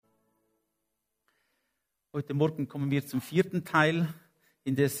Heute Morgen kommen wir zum 4. Teil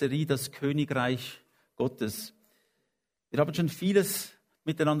in der Serie Das Königreich Gottes. Wir haben schon vieles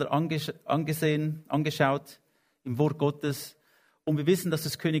miteinander angeschaut im Wort Gottes und wir wissen, dass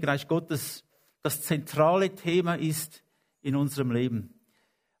das Königreich Gottes das zentrale Thema ist in unserem Leben.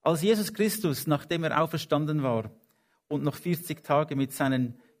 Als Jesus Christus, nachdem er auferstanden war und noch 40 Tage mit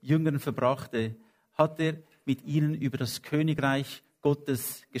seinen Jüngern verbrachte, hat er mit ihnen über das Königreich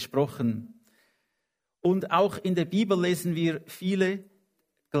Gottes gesprochen. Und auch in der Bibel lesen wir viele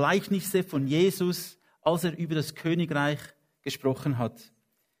Gleichnisse von Jesus, als er über das Königreich gesprochen hat.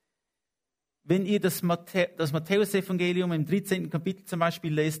 Wenn ihr das Matthäus-Evangelium im 13. Kapitel zum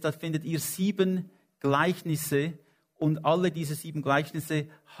Beispiel lest, da findet ihr 7 Gleichnisse und alle diese 7 Gleichnisse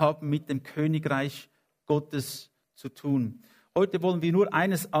haben mit dem Königreich Gottes zu tun. Heute wollen wir nur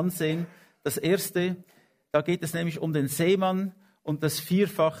eines ansehen. Das erste, da geht es nämlich um den Seemann und das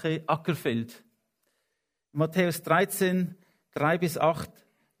 4-fache Ackerfeld. Matthäus 13, 3-8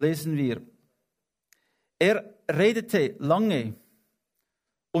 lesen wir. Er redete lange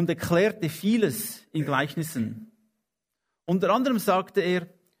und erklärte vieles in Gleichnissen. Unter anderem sagte er,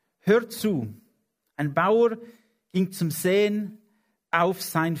 hört zu, ein Bauer ging zum Säen auf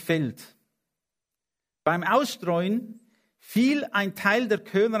sein Feld. Beim Ausstreuen fiel ein Teil der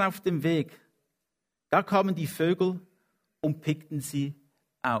Körner auf dem Weg. Da kamen die Vögel und pickten sie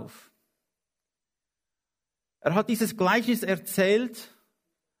auf. Er hat dieses Gleichnis erzählt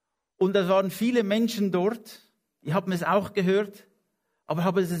und es waren viele Menschen dort, die haben es auch gehört, aber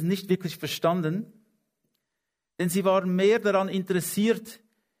haben es nicht wirklich verstanden, denn sie waren mehr daran interessiert,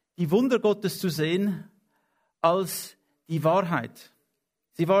 die Wunder Gottes zu sehen, als die Wahrheit.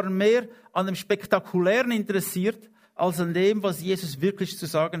 Sie waren mehr an dem Spektakulären interessiert, als an dem, was Jesus wirklich zu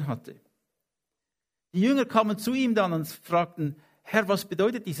sagen hatte. Die Jünger kamen zu ihm dann und fragten, Herr, was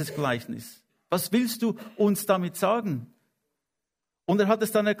bedeutet dieses Gleichnis? Was willst du uns damit sagen? Und er hat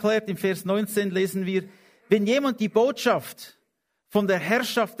es dann erklärt, im Vers 19 lesen wir, wenn jemand die Botschaft von der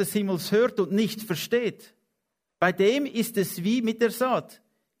Herrschaft des Himmels hört und nicht versteht, bei dem ist es wie mit der Saat,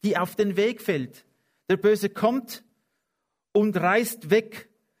 die auf den Weg fällt. Der Böse kommt und reißt weg,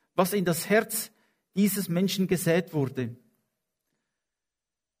 was in das Herz dieses Menschen gesät wurde.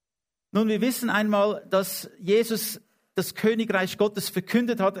 Nun, wir wissen einmal, dass Jesus das Königreich Gottes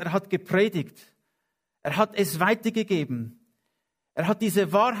verkündet hat. Er hat gepredigt. Er hat es weitergegeben. Er hat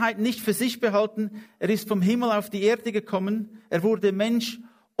diese Wahrheit nicht für sich behalten. Er ist vom Himmel auf die Erde gekommen. Er wurde Mensch,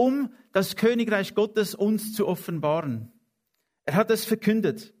 um das Königreich Gottes uns zu offenbaren. Er hat es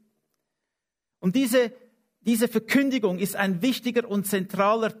verkündet. Und diese Verkündigung ist ein wichtiger und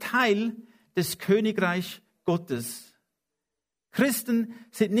zentraler Teil des Königreich Gottes. Christen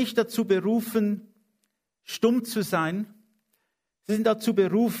sind nicht dazu berufen, stumm zu sein. Sie sind dazu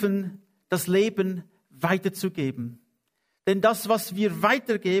berufen, das Leben weiterzugeben. Denn das, was wir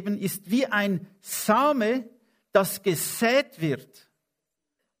weitergeben, ist wie ein Same, das gesät wird.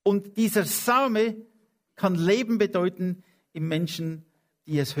 Und dieser Same kann Leben bedeuten im Menschen,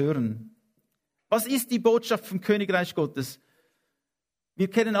 die es hören. Was ist die Botschaft vom Königreich Gottes?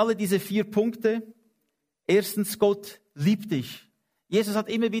 Wir kennen alle diese 4 Punkte. Erstens, Gott liebt dich. Jesus hat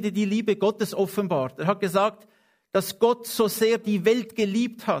immer wieder die Liebe Gottes offenbart. Er hat gesagt, dass Gott so sehr die Welt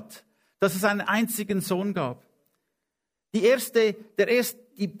geliebt hat, dass es einen einzigen Sohn gab.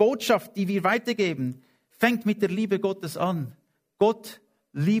 Die Botschaft, die wir weitergeben, fängt mit der Liebe Gottes an. Gott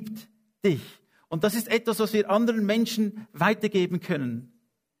liebt dich. Und das ist etwas, was wir anderen Menschen weitergeben können.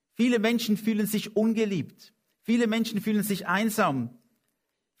 Viele Menschen fühlen sich ungeliebt. Viele Menschen fühlen sich einsam.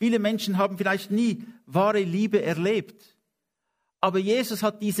 Viele Menschen haben vielleicht nie wahre Liebe erlebt. Aber Jesus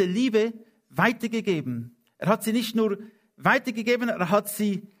hat diese Liebe weitergegeben. Er hat sie nicht nur weitergegeben, er hat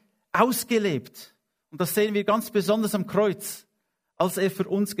sie ausgelebt. Und das sehen wir ganz besonders am Kreuz, als er für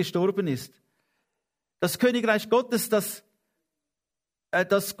uns gestorben ist. Das Königreich Gottes, das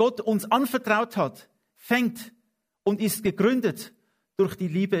Gott uns anvertraut hat, fängt und ist gegründet durch die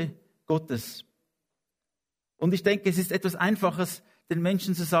Liebe Gottes. Und ich denke, es ist etwas Einfaches, den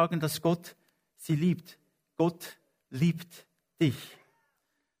Menschen zu sagen, dass Gott sie liebt. Gott liebt dich.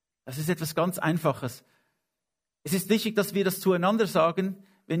 Das ist etwas ganz Einfaches. Es ist wichtig, dass wir das zueinander sagen,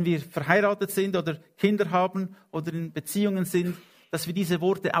 wenn wir verheiratet sind oder Kinder haben oder in Beziehungen sind, dass wir diese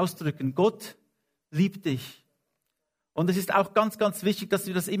Worte ausdrücken. Gott liebt dich. Und es ist auch ganz, ganz wichtig, dass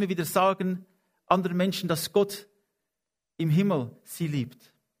wir das immer wieder sagen, anderen Menschen, dass Gott im Himmel sie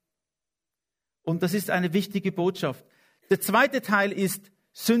liebt. Und das ist eine wichtige Botschaft. Der zweite Teil ist,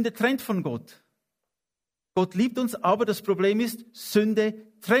 Sünde trennt von Gott. Gott liebt uns, aber das Problem ist, Sünde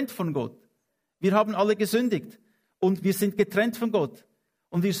trennt von Gott. Wir haben alle gesündigt und wir sind getrennt von Gott.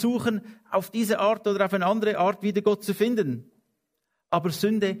 Und wir suchen auf diese Art oder auf eine andere Art wieder Gott zu finden. Aber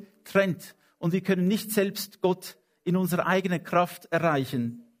Sünde trennt und wir können nicht selbst Gott in unserer eigenen Kraft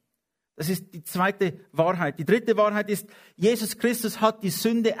erreichen. Das ist die zweite Wahrheit. Die dritte Wahrheit ist, Jesus Christus hat die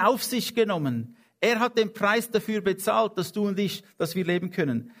Sünde auf sich genommen. Er hat den Preis dafür bezahlt, dass du und ich, dass wir leben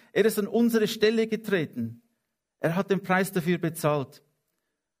können. Er ist an unsere Stelle getreten. Er hat den Preis dafür bezahlt.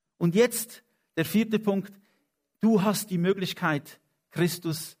 Und jetzt der vierte Punkt. Du hast die Möglichkeit,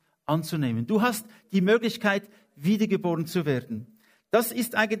 Christus anzunehmen. Du hast die Möglichkeit, wiedergeboren zu werden. Das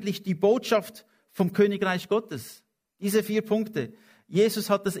ist eigentlich die Botschaft vom Königreich Gottes. Diese 4 Punkte. Jesus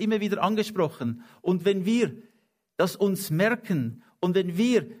hat das immer wieder angesprochen. Und wenn wir das uns merken und wenn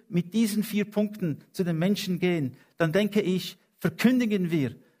wir mit diesen 4 Punkten zu den Menschen gehen, dann denke ich, verkündigen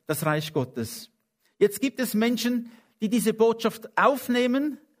wir das Reich Gottes. Jetzt gibt es Menschen, die diese Botschaft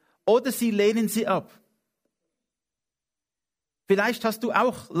aufnehmen oder sie lehnen sie ab. Vielleicht hast du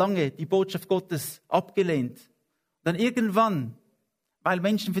auch lange die Botschaft Gottes abgelehnt. Dann irgendwann, weil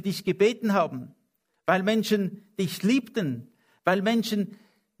Menschen für dich gebeten haben, weil Menschen dich liebten, weil Menschen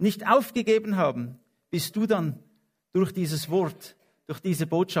nicht aufgegeben haben, bist du dann durch dieses Wort, durch diese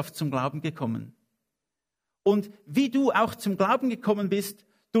Botschaft zum Glauben gekommen. Und wie du auch zum Glauben gekommen bist,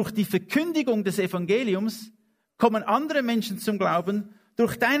 durch die Verkündigung des Evangeliums, kommen andere Menschen zum Glauben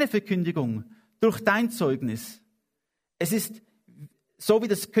durch deine Verkündigung, durch dein Zeugnis. Es ist so, wie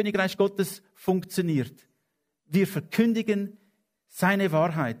das Königreich Gottes funktioniert. Wir verkündigen seine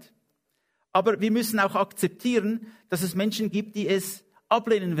Wahrheit. Aber wir müssen auch akzeptieren, dass es Menschen gibt, die es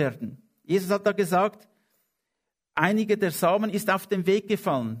ablehnen werden. Jesus hat da gesagt, einige der Samen ist auf den Weg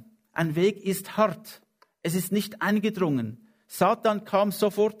gefallen. Ein Weg ist hart. Es ist nicht eingedrungen. Satan kam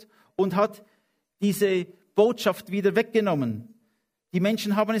sofort und hat diese Botschaft wieder weggenommen. Die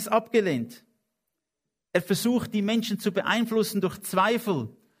Menschen haben es abgelehnt. Er versucht, die Menschen zu beeinflussen durch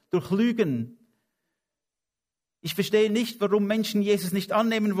Zweifel, durch Lügen. Ich verstehe nicht, warum Menschen Jesus nicht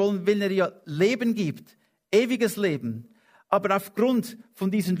annehmen wollen, weil er ja Leben gibt, ewiges Leben. Aber aufgrund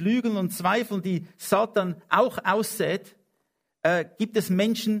von diesen Lügen und Zweifeln, die Satan auch aussät, gibt es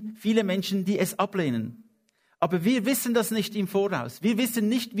Menschen, viele Menschen, die es ablehnen. Aber wir wissen das nicht im Voraus. Wir wissen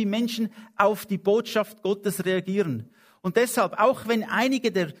nicht, wie Menschen auf die Botschaft Gottes reagieren. Und deshalb, auch wenn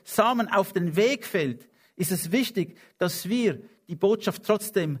einige der Samen auf den Weg fällt, ist es wichtig, dass wir die Botschaft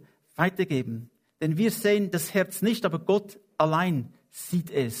trotzdem weitergeben. Denn wir sehen das Herz nicht, aber Gott allein sieht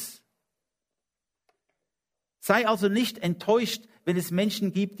es. Sei also nicht enttäuscht, wenn es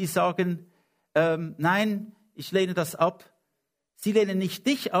Menschen gibt, die sagen, nein, ich lehne das ab. Sie lehnen nicht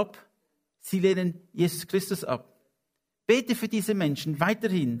dich ab, sie lehnen Jesus Christus ab. Bete für diese Menschen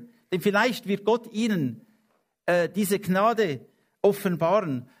weiterhin, denn vielleicht wird Gott ihnen diese Gnade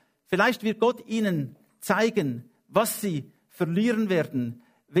offenbaren. Vielleicht wird Gott ihnen zeigen, was sie verlieren werden,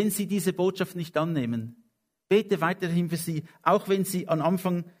 wenn sie diese Botschaft nicht annehmen. Bete weiterhin für sie, auch wenn sie am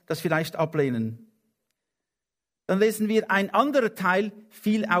Anfang das vielleicht ablehnen. Dann lesen wir, ein anderer Teil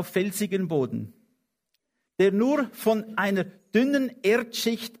fiel auf felsigen Boden, der nur von einer dünnen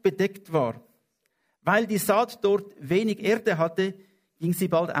Erdschicht bedeckt war. Weil die Saat dort wenig Erde hatte, ging sie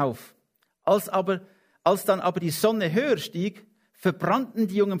bald auf. Als dann aber die Sonne höher stieg, verbrannten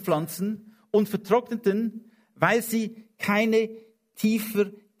die jungen Pflanzen und vertrockneten, weil sie keine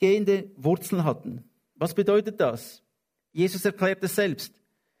tiefer gehende Wurzeln hatten. Was bedeutet das? Jesus erklärt es selbst.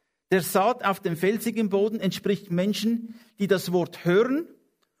 Der Saat auf dem felsigen Boden entspricht Menschen, die das Wort hören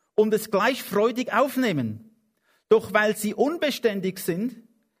und es gleich freudig aufnehmen. Doch weil sie unbeständig sind,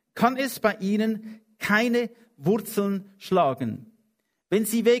 kann es bei ihnen keine Wurzeln schlagen. Wenn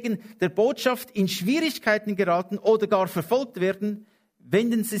sie wegen der Botschaft in Schwierigkeiten geraten oder gar verfolgt werden,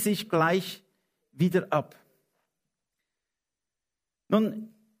 wenden sie sich gleich wieder ab.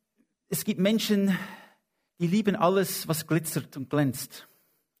 Nun, es gibt Menschen, die lieben alles, was glitzert und glänzt.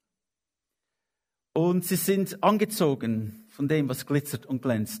 Und sie sind angezogen von dem, was glitzert und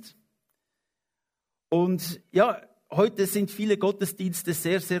glänzt. Und ja, heute sind viele Gottesdienste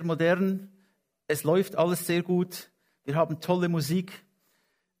sehr, sehr modern. Es läuft alles sehr gut. Wir haben tolle Musik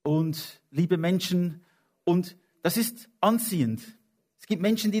und liebe Menschen. Und das ist anziehend. Es gibt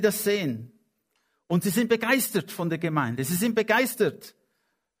Menschen, die das sehen. Und sie sind begeistert von der Gemeinde. Sie sind begeistert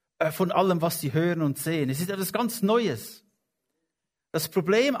von allem, was sie hören und sehen. Es ist etwas ganz Neues. Das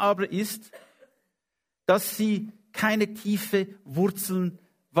Problem aber ist, dass sie keine tiefe Wurzeln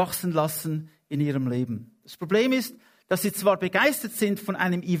wachsen lassen in ihrem Leben. Das Problem ist, dass sie zwar begeistert sind von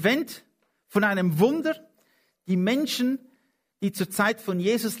einem Event, von einem Wunder. Die Menschen, die zur Zeit von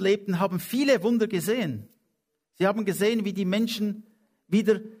Jesus lebten, haben viele Wunder gesehen. Sie haben gesehen, wie die Menschen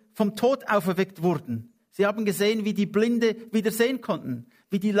wieder vom Tod auferweckt wurden. Sie haben gesehen, wie die Blinde wieder sehen konnten,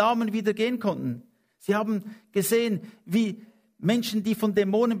 wie die Lahmen wieder gehen konnten. Sie haben gesehen, wie Menschen, die von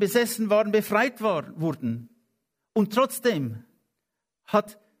Dämonen besessen waren, befreit wurden. Und trotzdem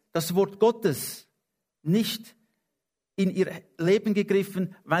hat das Wort Gottes nicht in ihr Leben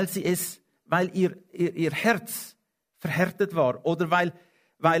gegriffen, weil ihr Herz verhärtet war oder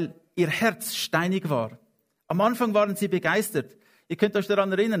weil ihr Herz steinig war. Am Anfang waren sie begeistert. Ihr könnt euch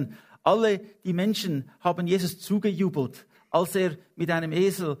daran erinnern, alle die Menschen haben Jesus zugejubelt, als er mit einem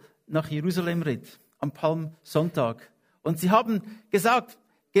Esel nach Jerusalem ritt, am Palmsonntag. Und sie haben gesagt,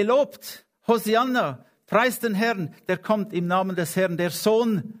 gelobt, Hosianna, preist den Herrn, der kommt im Namen des Herrn, der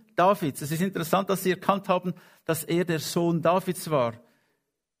Sohn Davids. Es ist interessant, dass sie erkannt haben, dass er der Sohn Davids war,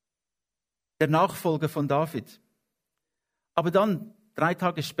 der Nachfolger von David. Aber dann, 3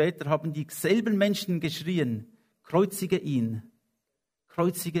 Tage später, haben dieselben Menschen geschrien, kreuzige ihn,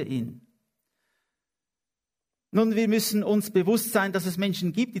 kreuzige ihn. Nun, wir müssen uns bewusst sein, dass es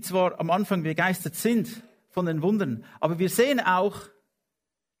Menschen gibt, die zwar am Anfang begeistert sind von den Wundern, aber wir sehen auch,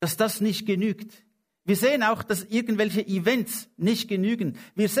 dass das nicht genügt. Wir sehen auch, dass irgendwelche Events nicht genügen.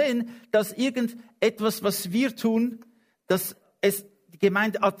 Wir sehen, dass irgendetwas, was wir tun, dass es die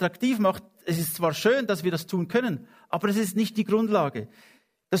Gemeinde attraktiv macht. Es ist zwar schön, dass wir das tun können, aber es ist nicht die Grundlage.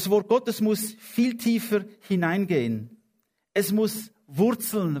 Das Wort Gottes muss viel tiefer hineingehen. Es muss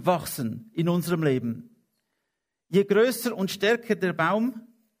Wurzeln wachsen in unserem Leben. Je größer und stärker der Baum,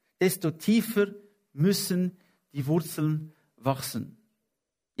 desto tiefer müssen die Wurzeln wachsen.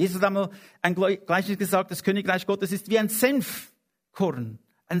 Jesus hat einmal ein Gleichnis gesagt, das Königreich Gottes ist wie ein Senfkorn,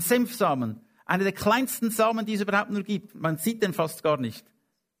 ein Senfsamen, einer der kleinsten Samen, die es überhaupt nur gibt. Man sieht den fast gar nicht.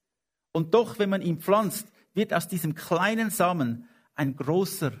 Und doch, wenn man ihn pflanzt, wird aus diesem kleinen Samen ein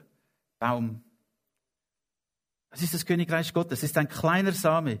großer Baum. Das ist das Königreich Gottes. Es ist ein kleiner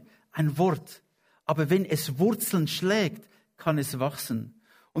Same, ein Wort. Aber wenn es Wurzeln schlägt, kann es wachsen.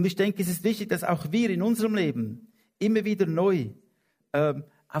 Und ich denke, es ist wichtig, dass auch wir in unserem Leben immer wieder neu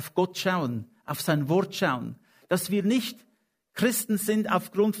auf Gott schauen, auf sein Wort schauen. Dass wir nicht Christen sind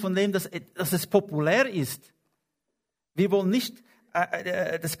aufgrund von dem, dass es populär ist. Wir wollen nicht,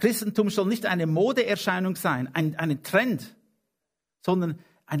 das Christentum soll nicht eine Modeerscheinung sein, ein Trend, sondern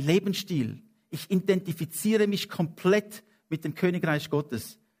ein Lebensstil. Ich identifiziere mich komplett mit dem Königreich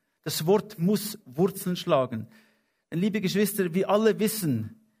Gottes. Das Wort muss Wurzeln schlagen. Denn, liebe Geschwister, wir alle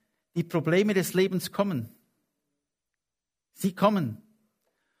wissen, die Probleme des Lebens kommen. Sie kommen.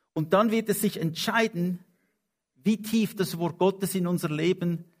 Und dann wird es sich entscheiden, wie tief das Wort Gottes in unser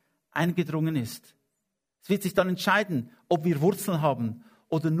Leben eingedrungen ist. Es wird sich dann entscheiden, ob wir Wurzeln haben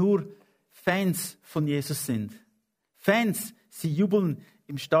oder nur Fans von Jesus sind. Fans, sie jubeln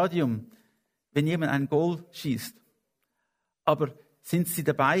im Stadion, wenn jemand ein Goal schießt. Aber sind sie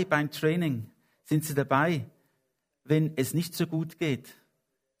dabei beim Training? Sind sie dabei, wenn es nicht so gut geht?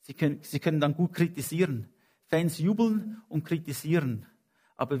 Sie können dann gut kritisieren. Fans jubeln und kritisieren.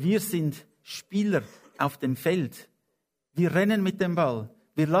 Aber wir sind Spieler auf dem Feld. Wir rennen mit dem Ball.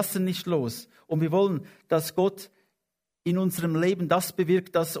 Wir lassen nicht los. Und wir wollen, dass Gott in unserem Leben das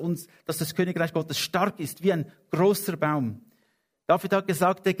bewirkt, dass das Königreich Gottes stark ist, wie ein großer Baum. David hat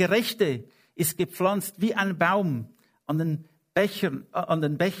gesagt, der Gerechte ist gepflanzt wie ein Baum an den Bächen, an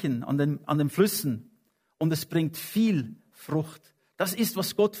den Flüssen. Und es bringt viel Frucht. Das ist,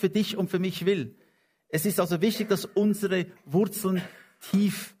 was Gott für dich und für mich will. Es ist also wichtig, dass unsere Wurzeln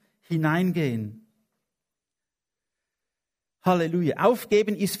tief hineingehen. Halleluja.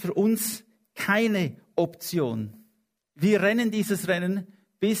 Aufgeben ist für uns keine Option. Wir rennen dieses Rennen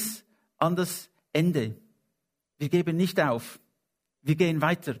bis an das Ende. Wir geben nicht auf. Wir gehen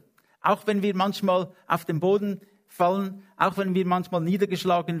weiter. Auch wenn wir manchmal auf den Boden fallen, auch wenn wir manchmal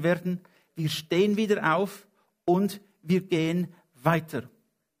niedergeschlagen werden, wir stehen wieder auf und wir gehen weiter.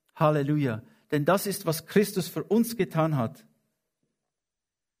 Halleluja. Denn das ist, was Christus für uns getan hat.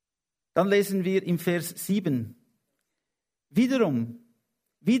 Dann lesen wir im Vers 7.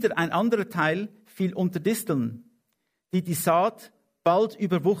 Wieder ein anderer Teil fiel unter Disteln, die Saat bald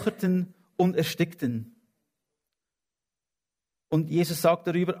überwucherten und erstickten. Und Jesus sagt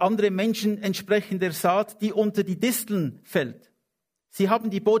darüber, andere Menschen entsprechen der Saat, die unter die Disteln fällt. Sie haben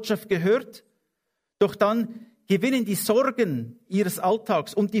die Botschaft gehört, doch dann gewinnen die Sorgen ihres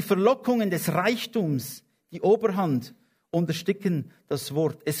Alltags und die Verlockungen des Reichtums die Oberhand und ersticken das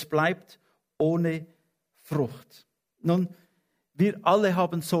Wort. Es bleibt ohne Frucht. Nun, wir alle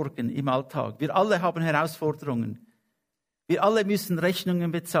haben Sorgen im Alltag. Wir alle haben Herausforderungen. Wir alle müssen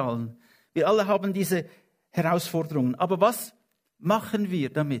Rechnungen bezahlen. Wir alle haben diese Herausforderungen. Aber was machen wir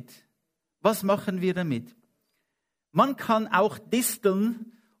damit? Was machen wir damit? Man kann auch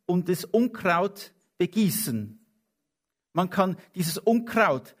Disteln und das Unkraut begießen. Man kann dieses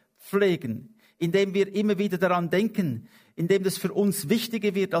Unkraut pflegen, indem wir immer wieder daran denken, indem das für uns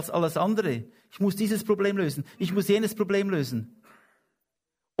wichtiger wird als alles andere. Ich muss dieses Problem lösen, ich muss jenes Problem lösen.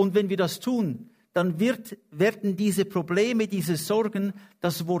 Und wenn wir das tun, dann werden diese Probleme, diese Sorgen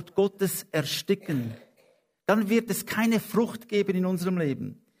das Wort Gottes ersticken. Dann wird es keine Frucht geben in unserem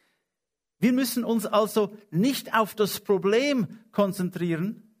Leben. Wir müssen uns also nicht auf das Problem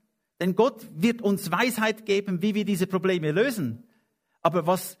konzentrieren, denn Gott wird uns Weisheit geben, wie wir diese Probleme lösen. Aber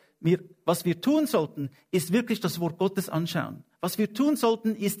was wir tun sollten, ist wirklich das Wort Gottes anschauen. Was wir tun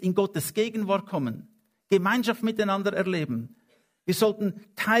sollten, ist in Gottes Gegenwart kommen, Gemeinschaft miteinander erleben. Wir sollten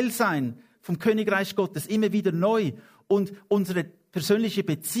Teil sein vom Königreich Gottes, immer wieder neu, und unsere persönliche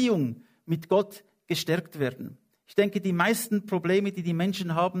Beziehung mit Gott gestärkt werden. Ich denke, die meisten Probleme, die die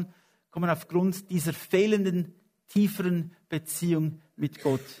Menschen haben, kommen aufgrund dieser fehlenden, tieferen Beziehung mit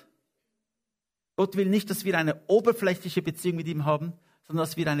Gott. Gott will nicht, dass wir eine oberflächliche Beziehung mit ihm haben, sondern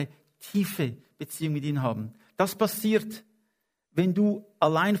dass wir eine tiefe Beziehung mit ihm haben. Das passiert, wenn du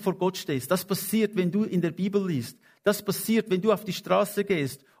allein vor Gott stehst. Das passiert, wenn du in der Bibel liest. Das passiert, wenn du auf die Straße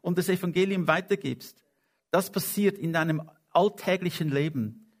gehst und das Evangelium weitergibst. Das passiert in deinem alltäglichen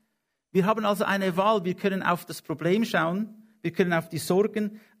Leben. Wir haben also eine Wahl. Wir können auf das Problem schauen, wir können auf die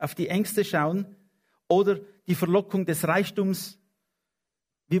Sorgen, auf die Ängste schauen oder die Verlockung des Reichtums.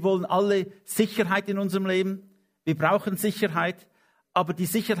 Wir wollen alle Sicherheit in unserem Leben. Wir brauchen Sicherheit. Aber die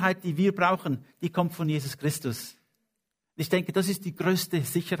Sicherheit, die wir brauchen, die kommt von Jesus Christus. Ich denke, das ist die größte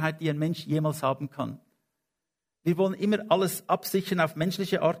Sicherheit, die ein Mensch jemals haben kann. Wir wollen immer alles absichern auf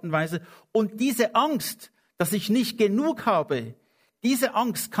menschliche Art und Weise. Und diese Angst, dass ich nicht genug habe, diese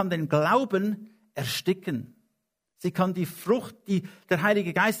Angst kann den Glauben ersticken. Sie kann die Frucht, die der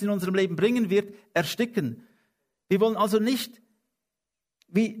Heilige Geist in unserem Leben bringen wird, ersticken. Wir wollen also nicht,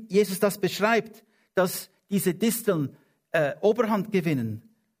 wie Jesus das beschreibt, dass diese Disteln Oberhand gewinnen,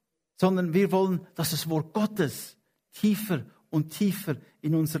 sondern wir wollen, dass das Wort Gottes tiefer und tiefer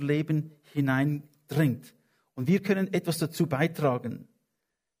in unser Leben hineindringt. Und wir können etwas dazu beitragen.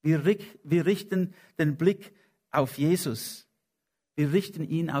 Wir richten den Blick auf Jesus. Wir richten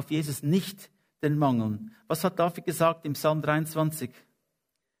ihn auf Jesus, nicht den Mangel. Was hat David gesagt im Psalm 23?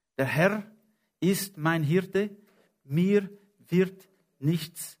 Der Herr ist mein Hirte, mir wird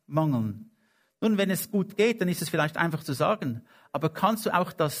nichts mangeln. Nun, wenn es gut geht, dann ist es vielleicht einfach zu sagen. Aber kannst du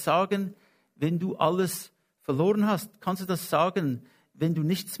auch das sagen, wenn du alles verloren hast? Kannst du das sagen, wenn du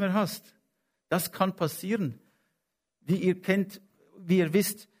nichts mehr hast? Das kann passieren. Wie ihr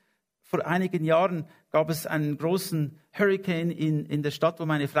wisst, vor einigen Jahren gab es einen großen Hurricane in der Stadt, wo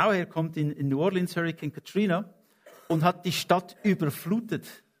meine Frau herkommt, in New Orleans, Hurricane Katrina, und hat die Stadt überflutet.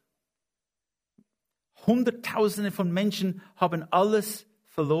 Hunderttausende von Menschen haben alles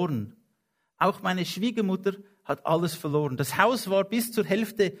verloren. Auch meine Schwiegermutter hat alles verloren. Das Haus war bis zur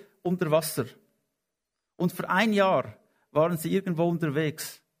Hälfte unter Wasser. Und für ein Jahr waren sie irgendwo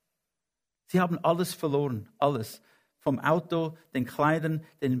unterwegs. Sie haben alles verloren, alles. Vom Auto, den Kleidern,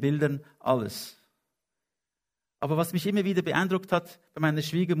 den Bildern, alles. Aber was mich immer wieder beeindruckt hat bei meiner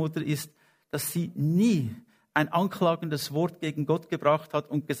Schwiegermutter ist, dass sie nie ein anklagendes Wort gegen Gott gebracht hat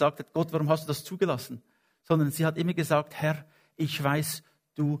und gesagt hat, Gott, warum hast du das zugelassen? Sondern sie hat immer gesagt, Herr, ich weiß,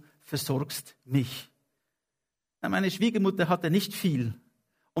 du versorgst mich. Meine Schwiegermutter hatte nicht viel.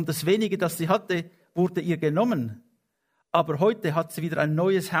 Und das wenige, das sie hatte, wurde ihr genommen. Aber heute hat sie wieder ein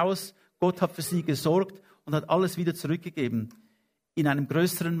neues Haus. Gott hat für sie gesorgt und hat alles wieder zurückgegeben. In einem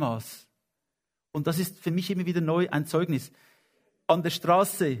größeren Maß. Und das ist für mich immer wieder neu ein Zeugnis. An der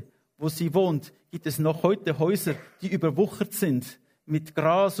Straße, wo sie wohnt, gibt es noch heute Häuser, die überwuchert sind. Mit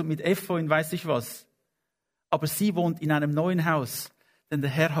Gras und mit Efeu und weiß ich was. Aber sie wohnt in einem neuen Haus. Denn der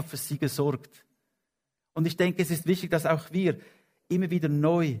Herr hat für sie gesorgt. Und ich denke, es ist wichtig, dass auch wir immer wieder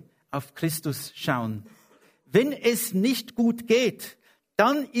neu auf Christus schauen. Wenn es nicht gut geht,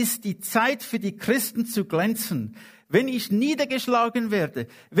 dann ist die Zeit für die Christen zu glänzen. Wenn ich niedergeschlagen werde,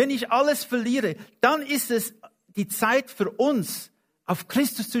 wenn ich alles verliere, dann ist es die Zeit für uns, auf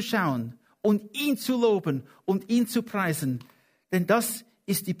Christus zu schauen und ihn zu loben und ihn zu preisen. Denn das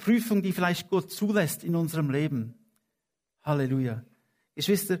ist die Prüfung, die vielleicht Gott zulässt in unserem Leben. Halleluja.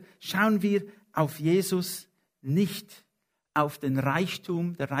 Geschwister, schauen wir auf Jesus, nicht auf den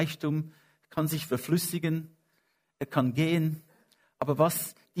Reichtum. Der Reichtum kann sich verflüssigen, er kann gehen. Aber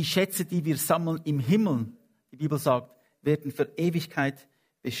was die Schätze, die wir sammeln im Himmel, die Bibel sagt, werden für Ewigkeit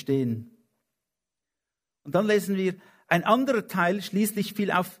bestehen. Und dann lesen wir, ein anderer Teil schließlich fiel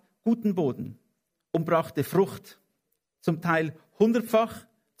auf guten Boden und brachte Frucht. Zum Teil 100-fach,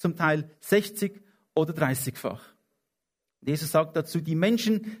 zum Teil 60 oder 30-fach. Jesus sagt dazu, die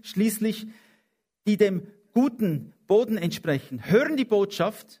Menschen schließlich, die dem guten Boden entsprechen, hören die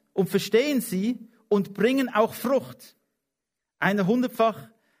Botschaft und verstehen sie und bringen auch Frucht. Einer 100-fach,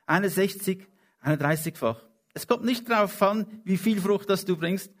 einer 60, einer 30-fach. Es kommt nicht darauf an, wie viel Frucht das du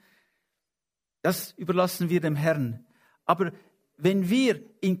bringst. Das überlassen wir dem Herrn. Aber wenn wir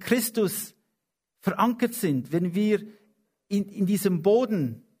in Christus verankert sind, wenn wir in diesem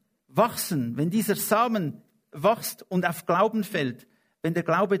Boden wachsen, wenn dieser Samen wächst und auf Glauben fällt, wenn der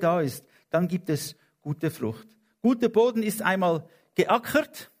Glaube da ist, dann gibt es gute Frucht. Guter Boden ist einmal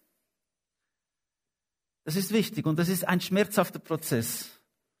geackert. Das ist wichtig und das ist ein schmerzhafter Prozess.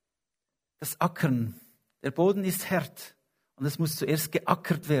 Das Ackern. Der Boden ist hart und es muss zuerst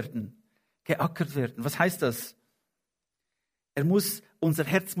geackert werden. Geackert werden. Was heißt das? Unser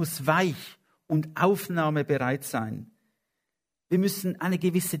Herz muss weich und aufnahmebereit sein. Wir müssen eine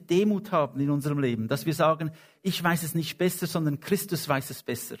gewisse Demut haben in unserem Leben, dass wir sagen, ich weiß es nicht besser, sondern Christus weiß es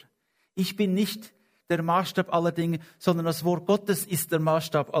besser. Ich bin nicht der Maßstab aller Dinge, sondern das Wort Gottes ist der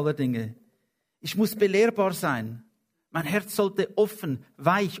Maßstab aller Dinge. Ich muss belehrbar sein. Mein Herz sollte offen,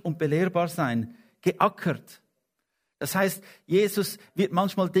 weich und belehrbar sein, geackert. Das heißt, Jesus wird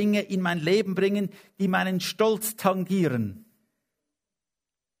manchmal Dinge in mein Leben bringen, die meinen Stolz tangieren.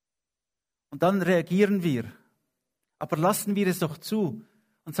 Und dann reagieren wir. Aber lassen wir es doch zu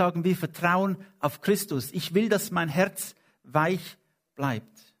und sagen, wir vertrauen auf Christus. Ich will, dass mein Herz weich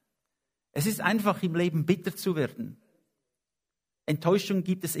bleibt. Es ist einfach im Leben bitter zu werden. Enttäuschung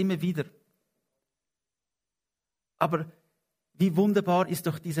gibt es immer wieder. Aber wie wunderbar ist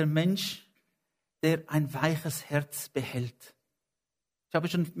doch dieser Mensch, der ein weiches Herz behält. Ich habe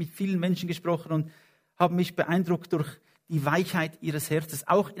schon mit vielen Menschen gesprochen und habe mich beeindruckt durch die Weichheit ihres Herzens.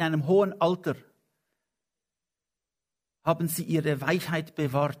 Auch in einem hohen Alter haben sie ihre Weichheit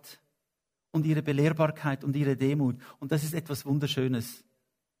bewahrt und ihre Belehrbarkeit und ihre Demut. Und das ist etwas Wunderschönes.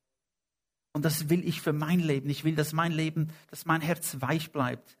 Und das will ich für mein Leben. Ich will, dass mein Herz weich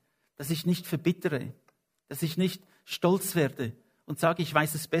bleibt, dass ich nicht verbittere, dass ich nicht stolz werde und sage, ich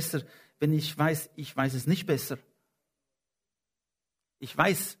weiß es besser, wenn ich weiß es nicht besser. Ich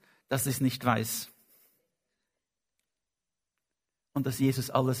weiß, dass ich es nicht weiß. Und dass Jesus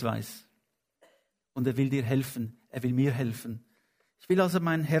alles weiß. Und er will dir helfen. Er will mir helfen. Ich will also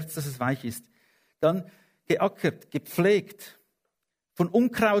mein Herz, dass es weich ist. Dann geackert, gepflegt, von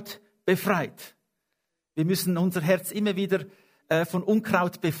Unkraut befreit. Wir müssen unser Herz immer wieder von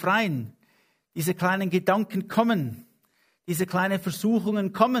Unkraut befreien. Diese kleinen Gedanken kommen. Diese kleinen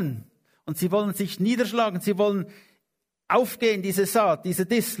Versuchungen kommen. Und sie wollen sich niederschlagen. Sie wollen aufgehen, diese Saat, diese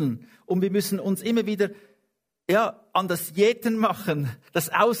Disteln. Und wir müssen uns immer wieder an das Jäten machen, das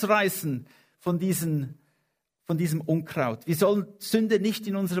Ausreißen von diesem Unkraut. Wir sollen Sünde nicht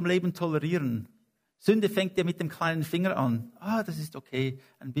in unserem Leben tolerieren. Sünde fängt ja mit dem kleinen Finger an. Das ist okay,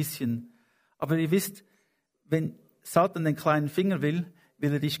 ein bisschen. Aber ihr wisst, wenn Satan den kleinen Finger will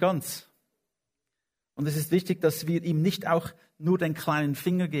er dich ganz. Und es ist wichtig, dass wir ihm nicht auch nur den kleinen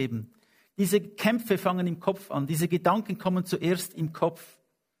Finger geben. Diese Kämpfe fangen im Kopf an. Diese Gedanken kommen zuerst im Kopf.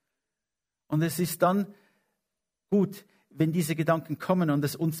 Und es ist dann gut, wenn diese Gedanken kommen und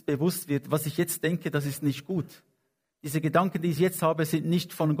es uns bewusst wird, was ich jetzt denke, das ist nicht gut. Diese Gedanken, die ich jetzt habe, sind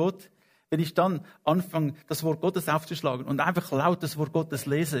nicht von Gott. Wenn ich dann anfange, das Wort Gottes aufzuschlagen und einfach laut das Wort Gottes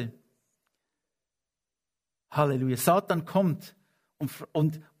lese. Halleluja. Satan kommt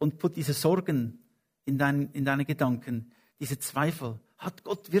und put diese Sorgen in deine Gedanken, diese Zweifel. Hat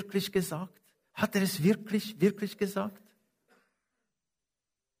Gott wirklich gesagt? Hat er es wirklich gesagt?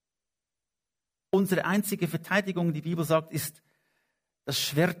 Unsere einzige Verteidigung, die Bibel sagt, ist das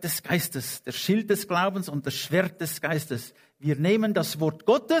Schwert des Geistes, der Schild des Glaubens und das Schwert des Geistes. Wir nehmen das Wort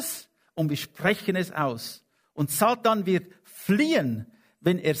Gottes und wir sprechen es aus. Und Satan wird fliehen,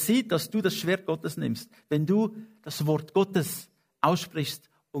 wenn er sieht, dass du das Schwert Gottes nimmst. Wenn du das Wort Gottes aussprichst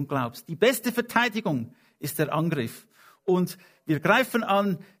und glaubst. Die beste Verteidigung ist der Angriff. Und wir greifen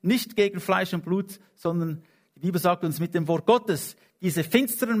an, nicht gegen Fleisch und Blut, sondern die Bibel sagt uns mit dem Wort Gottes, diese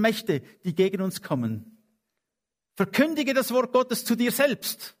finsteren Mächte, die gegen uns kommen. Verkündige das Wort Gottes zu dir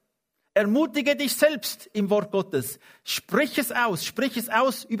selbst. Ermutige dich selbst im Wort Gottes. Sprich es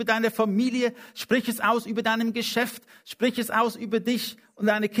aus über deine Familie, sprich es aus über deinem Geschäft, sprich es aus über dich und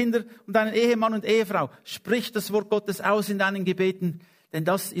deine Kinder und deinen Ehemann und Ehefrau. Sprich das Wort Gottes aus in deinen Gebeten, denn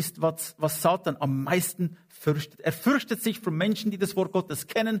das ist, was Satan am meisten fürchtet. Er fürchtet sich vor Menschen, die das Wort Gottes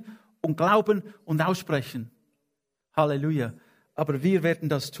kennen und glauben und aussprechen. Halleluja. Aber wir werden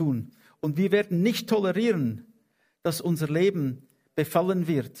das tun. Und wir werden nicht tolerieren, dass unser Leben befallen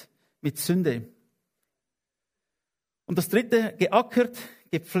wird mit Sünde. Und das dritte, geackert,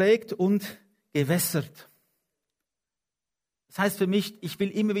 gepflegt und gewässert. Das heißt für mich, ich will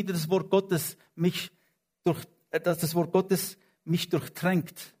immer wieder das Wort Gottes mich dass das Wort Gottes mich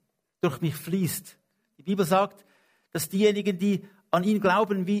durchtränkt, durch mich fließt. Die Bibel sagt, dass diejenigen, die an ihn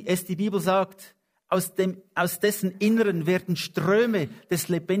glauben, wie es die Bibel sagt, aus dessen Inneren werden Ströme des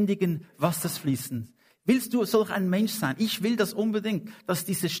lebendigen Wassers fließen. Willst du solch ein Mensch sein? Ich will das unbedingt, dass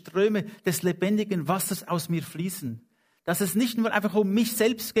diese Ströme des lebendigen Wassers aus mir fließen. Dass es nicht nur einfach um mich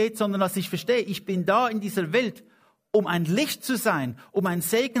selbst geht, sondern dass ich verstehe, ich bin da in dieser Welt, um ein Licht zu sein, um ein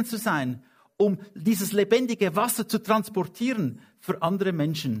Segen zu sein, um dieses lebendige Wasser zu transportieren für andere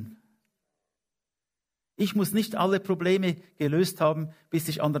Menschen. Ich muss nicht alle Probleme gelöst haben, bis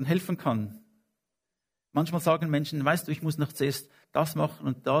ich anderen helfen kann. Manchmal sagen Menschen, weißt du, ich muss noch zuerst das machen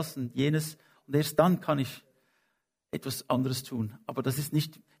und das und jenes und erst dann kann ich etwas anderes tun. Aber das ist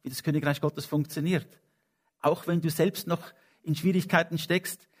nicht, wie das Königreich Gottes funktioniert. Auch wenn du selbst noch in Schwierigkeiten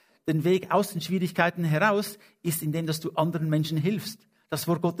steckst, den Weg aus den Schwierigkeiten heraus ist, indem dass du anderen Menschen hilfst, das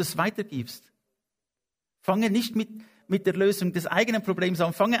Wort Gottes weitergibst. Fange nicht mit der Lösung des eigenen Problems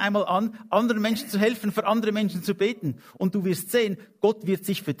an. Fange einmal an, anderen Menschen zu helfen, für andere Menschen zu beten. Und du wirst sehen, Gott wird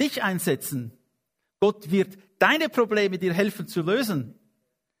sich für dich einsetzen. Gott wird deine Probleme dir helfen zu lösen,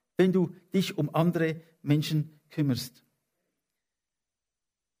 wenn du dich um andere Menschen kümmerst.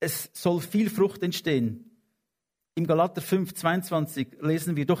 Es soll viel Frucht entstehen. Im Galater 5,22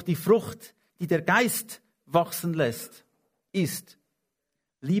 lesen wir, doch die Frucht, die der Geist wachsen lässt, ist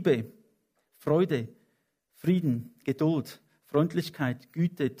Liebe, Freude, Frieden, Geduld, Freundlichkeit,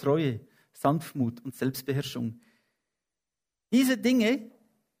 Güte, Treue, Sanftmut und Selbstbeherrschung. Diese Dinge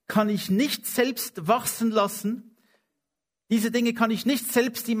kann ich nicht selbst wachsen lassen. Diese Dinge kann ich nicht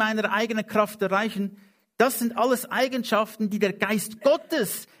selbst in meiner eigenen Kraft erreichen. Das sind alles Eigenschaften, die der Geist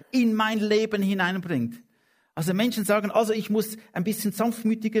Gottes in mein Leben hineinbringt. Also Menschen sagen, also ich muss ein bisschen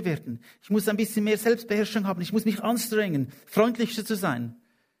sanftmütiger werden. Ich muss ein bisschen mehr Selbstbeherrschung haben. Ich muss mich anstrengen, freundlicher zu sein.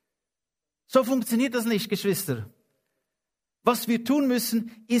 So funktioniert das nicht, Geschwister. Was wir tun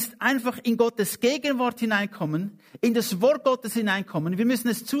müssen, ist einfach in Gottes Gegenwart hineinkommen, in das Wort Gottes hineinkommen. Wir müssen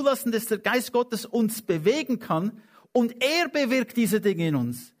es zulassen, dass der Geist Gottes uns bewegen kann und er bewirkt diese Dinge in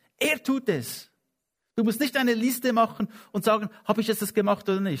uns. Er tut es. Du musst nicht eine Liste machen und sagen, habe ich jetzt das gemacht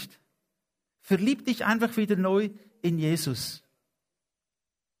oder nicht. Verlieb dich einfach wieder neu in Jesus.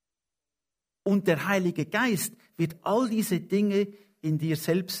 Und der Heilige Geist wird all diese Dinge in dir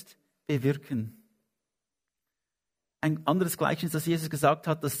selbst bewirken. Ein anderes Gleichnis, das Jesus gesagt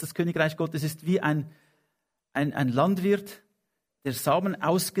hat, dass das Königreich Gottes ist wie ein Landwirt, der Samen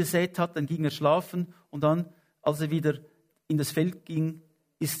ausgesät hat, dann ging er schlafen und dann, als er wieder in das Feld ging,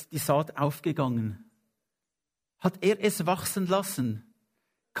 ist die Saat aufgegangen. Hat er es wachsen lassen?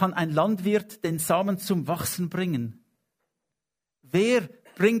 Kann ein Landwirt den Samen zum Wachsen bringen? Wer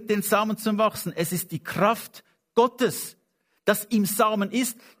bringt den Samen zum Wachsen? Es ist die Kraft Gottes, das im Samen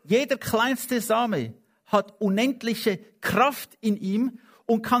ist. Jeder kleinste Same hat unendliche Kraft in ihm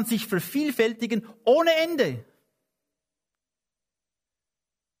und kann sich vervielfältigen ohne Ende.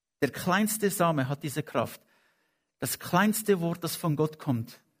 Der kleinste Same hat diese Kraft. Das kleinste Wort, das von Gott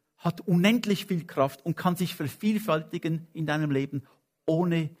kommt, hat unendlich viel Kraft und kann sich vervielfältigen in deinem Leben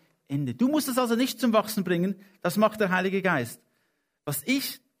ohne Ende. Du musst es also nicht zum Wachsen bringen, das macht der Heilige Geist. Was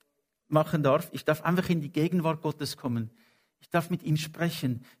ich machen darf, ich darf einfach in die Gegenwart Gottes kommen. Ich darf mit ihm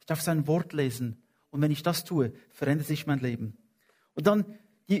sprechen, ich darf sein Wort lesen. Und wenn ich das tue, verändert sich mein Leben. Und dann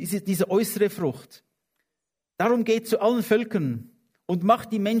diese äußere Frucht. Darum geht zu allen Völkern und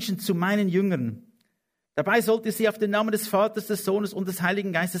macht die Menschen zu meinen Jüngern. Dabei sollt ihr sie auf den Namen des Vaters, des Sohnes und des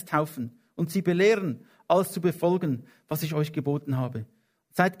Heiligen Geistes taufen und sie belehren, alles zu befolgen, was ich euch geboten habe.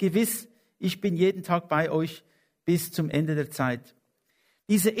 Seid gewiss, ich bin jeden Tag bei euch bis zum Ende der Zeit.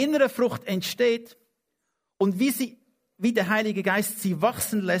 Diese innere Frucht entsteht und wie der Heilige Geist sie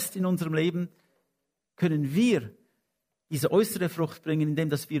wachsen lässt in unserem Leben, können wir diese äußere Frucht bringen, indem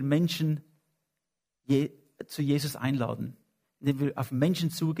dass wir Menschen zu Jesus einladen. Indem wir auf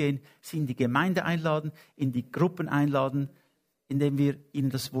Menschen zugehen, sie in die Gemeinde einladen, in die Gruppen einladen, indem wir ihnen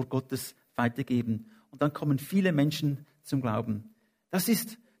das Wort Gottes weitergeben. Und dann kommen viele Menschen zum Glauben. Das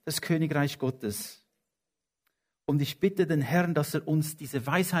ist das Königreich Gottes. Und ich bitte den Herrn, dass er uns diese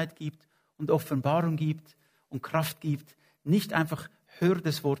Weisheit gibt und Offenbarung gibt und Kraft gibt, nicht einfach Hörer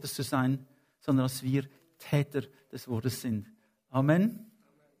des Wortes zu sein, sondern dass wir Täter des Wortes sind. Amen.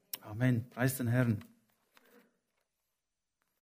 Amen. Preis den Herrn.